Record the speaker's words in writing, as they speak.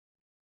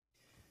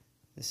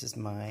This is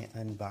my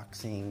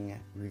unboxing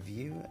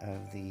review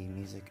of the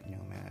Music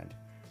Nomad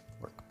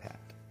work pack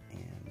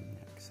and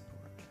neck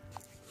support.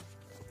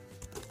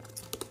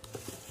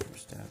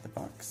 First out of the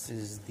box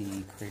is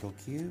the Cradle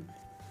cube.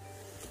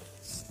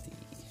 It's the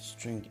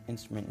stringed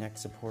instrument neck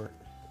support.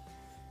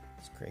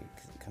 It's great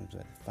because it comes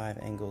with 5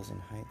 angles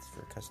and heights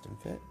for custom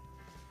fit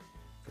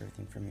for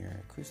everything from your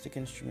acoustic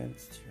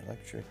instruments to your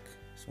electric,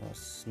 as well as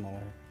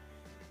smaller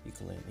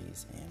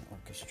ukuleles and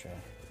orchestra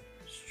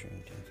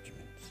stringed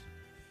instruments.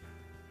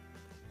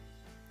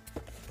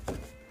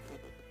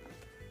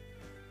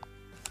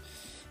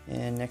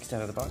 And next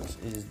out of the box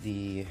is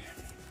the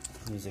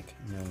Music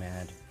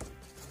Nomad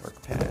work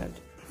pad.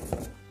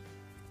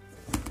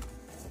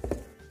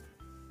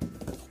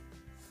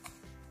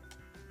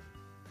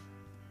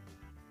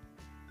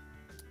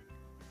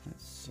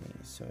 Let's see,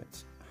 so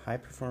it's high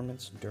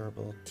performance,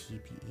 durable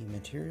TPE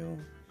material,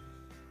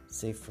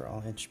 safe for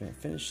all instrument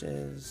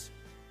finishes,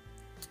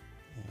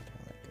 and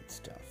all that good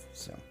stuff.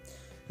 So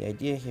the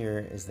idea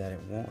here is that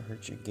it won't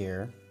hurt your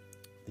gear.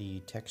 The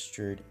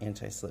textured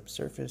anti-slip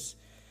surface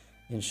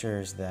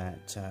ensures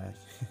that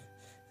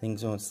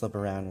things won't slip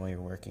around while you're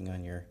working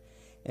on your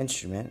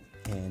instrument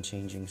and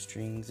changing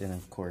strings, and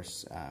of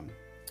course a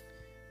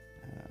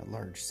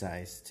large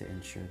size to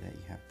ensure that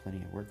you have plenty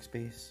of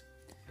workspace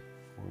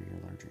for your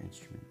larger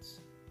instruments.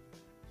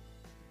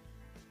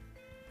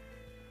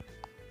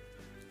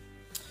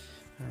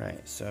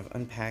 Alright, so I've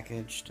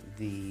unpackaged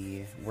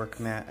the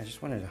work mat. I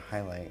just wanted to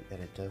highlight that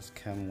it does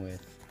come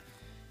with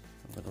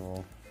a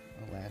little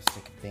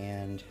elastic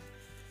band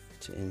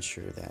to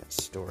ensure that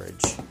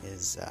storage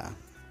is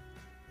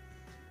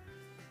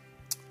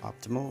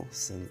optimal,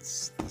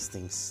 since these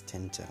things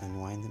tend to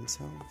unwind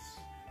themselves.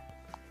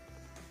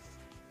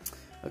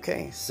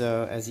 Okay,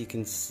 so as you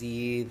can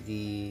see,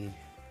 the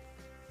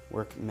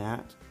work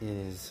mat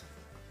is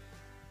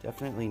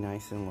definitely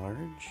nice and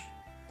large.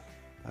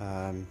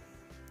 I'm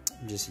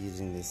just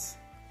using this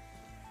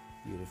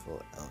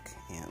beautiful elk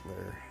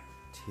antler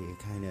to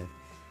kind of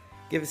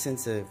give a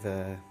sense of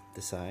the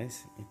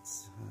size.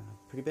 It's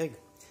pretty big.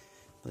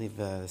 I believe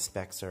the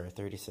specs are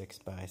 36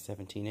 by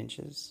 17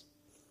 inches.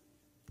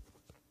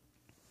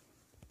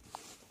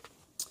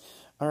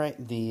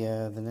 Alright,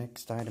 the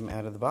next item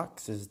out of the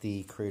box is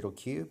the Cradle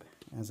cube.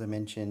 As I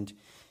mentioned,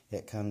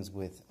 it comes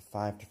with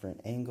 5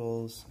 different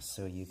angles,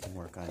 so you can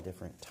work on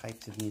different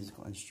types of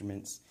musical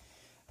instruments.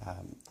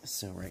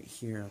 So right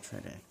here, I'll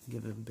try to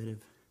give a bit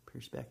of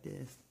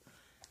perspective.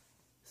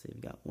 So you've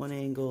got one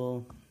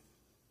angle,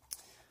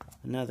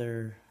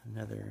 another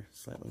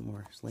slightly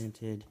more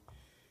slanted,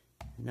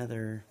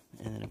 another,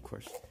 and then of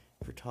course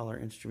for taller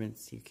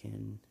instruments you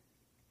can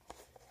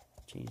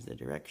change the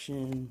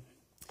direction.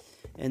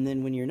 And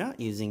then when you're not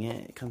using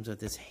it, it comes with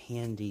this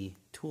handy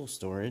tool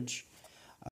storage.